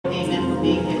for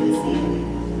being here this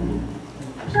evening.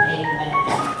 Amen.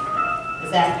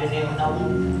 This afternoon, I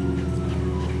won't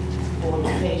hold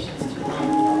your patience too long.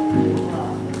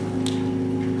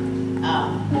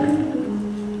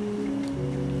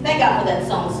 Thank God for that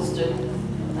song, Sister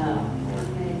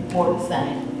Morton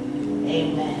sang.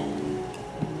 Amen.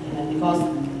 Amen. Because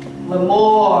we're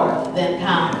more than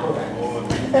conquerors.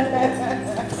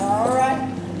 All right.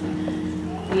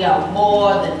 We are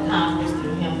more than conquerors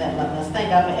through him that loved us. Thank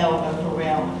God for Elder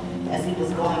Correll. As he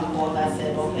was going forth, I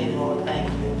said, okay, Lord,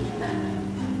 thank you.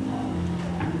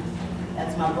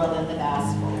 That's my brother in the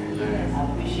gospel. I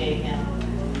appreciate him.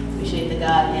 Appreciate the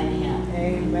God in him.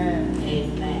 Amen.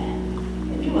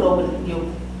 Amen. If you would open your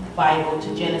Bible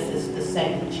to Genesis, the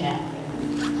 2nd chapter.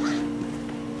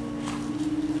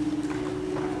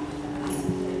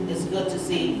 It's good to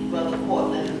see Brother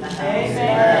Portland in the house.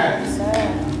 Amen.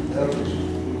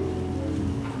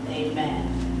 Amen.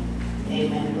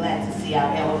 Amen. Glad to see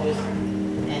our elders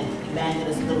and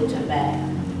Evangelist Littleton back.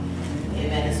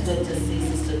 Amen. It's good to see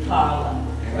Sister Carla.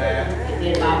 Amen. It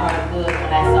did my heart good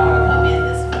when I saw her come in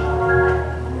this morning.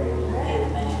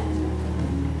 Amen.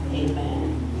 Amen.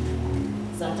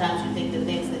 Sometimes you think the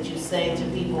things that you say to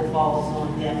people falls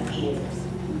on deaf ears.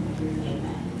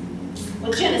 Amen.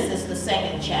 Well, Genesis, the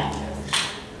 2nd chapter.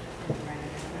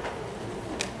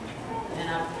 And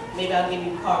maybe I'll give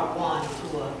you part 1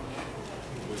 to a...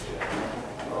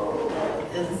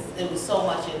 It was so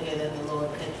much in here that the Lord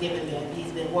had given me.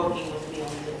 He's been working with me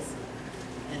on this.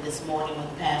 And this morning when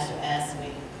the pastor asked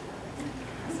me,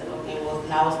 I said, okay, well,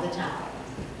 now's the time.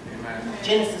 Amen.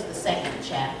 Genesis, the 2nd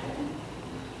chapter,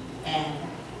 and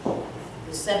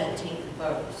the 17th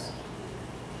verse.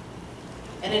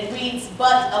 And it reads,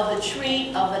 but of the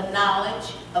tree of the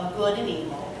knowledge of good and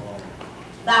evil,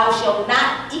 thou shalt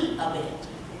not eat of it.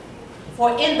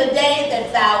 For in the day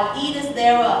that thou eatest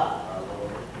thereof,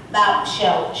 thou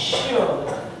shalt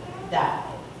surely die.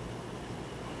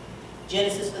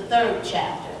 Genesis, the 3rd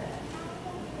chapter,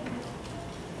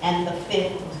 and the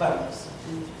 5th verse.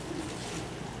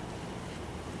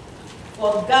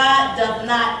 For God doth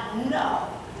not know,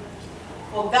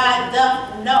 for God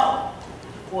doth know,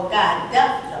 for God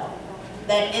doth know,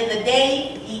 that in the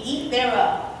day ye eat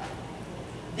thereof,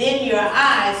 then your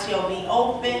eyes shall be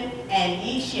open, and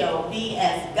ye shall be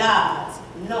as gods,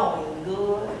 knowing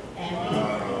good and evil.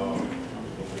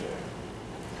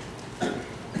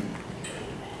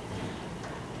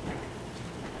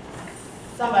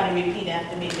 Somebody repeat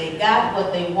after me. They got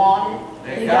what they wanted.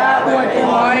 They got what they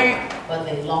wanted. But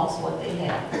they lost what they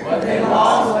had. But they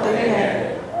lost what they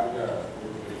had.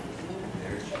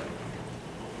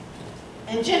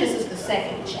 In Genesis, the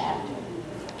 2nd chapter,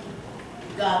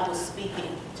 God was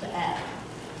speaking to Adam.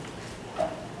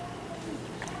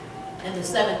 In the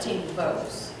 17th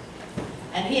verse.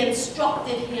 And he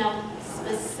instructed him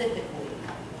specifically,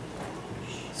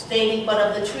 stating, but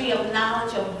of the tree of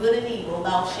knowledge of good and evil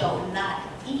thou shalt not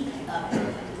eat of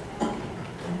it.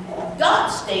 God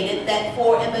stated that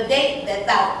for in the day that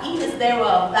thou eatest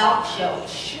thereof, thou shalt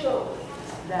surely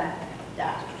die.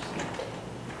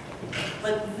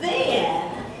 But then,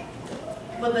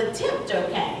 when the tempter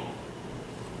came,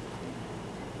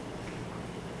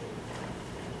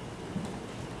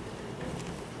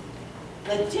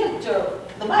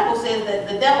 the Bible says that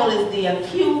the devil is the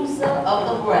accuser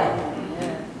of the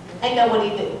brethren. Ain't that what he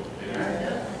do?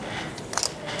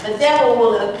 The devil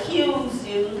will accuse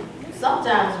you,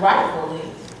 sometimes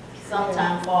rightfully,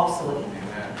 sometimes falsely.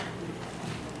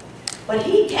 But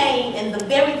he came in the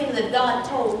very thing that God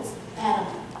told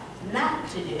Adam not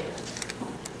to do.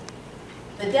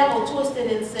 The devil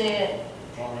twisted and said,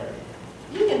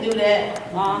 you can do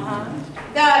that.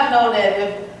 God know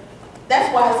that.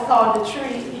 That's why it's called the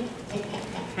tree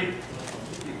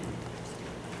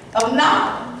of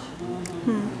knowledge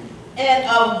and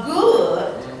of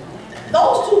good.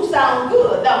 Those two sound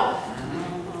good, don't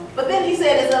they? But then he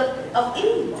said it's of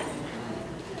evil.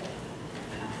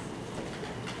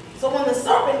 So when the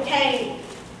serpent came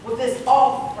with this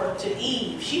offer to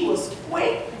Eve, she was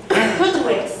quick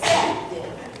to accept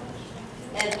it.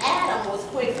 And Adam was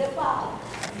quick to follow.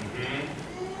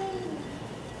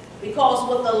 Because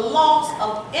with the loss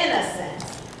of innocence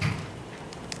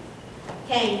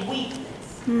came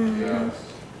weakness. Yes.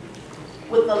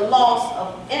 With the loss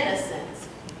of innocence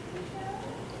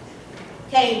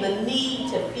came the need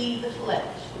to feed the flesh.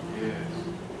 Yes.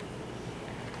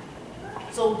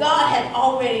 So God had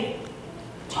already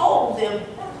told them,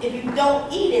 if you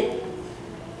don't eat it,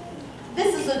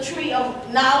 this is a tree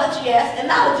of knowledge, yes, and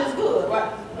knowledge is good,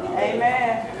 right?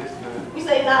 Amen. We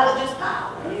say knowledge is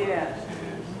power. Yeah.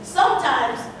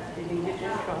 Sometimes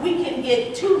we can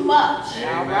get too much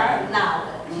Amen. knowledge.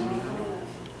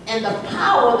 And the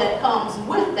power that comes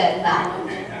with that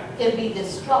knowledge can be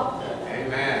destructive.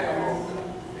 Amen.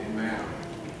 Amen.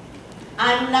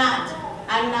 I'm not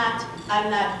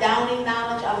downing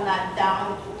knowledge. I'm not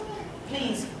down.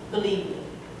 Please believe me.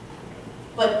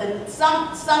 But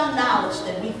some knowledge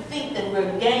that we think that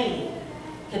we're gaining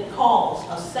can cause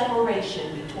a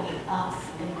separation between us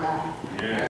and God. Yeah.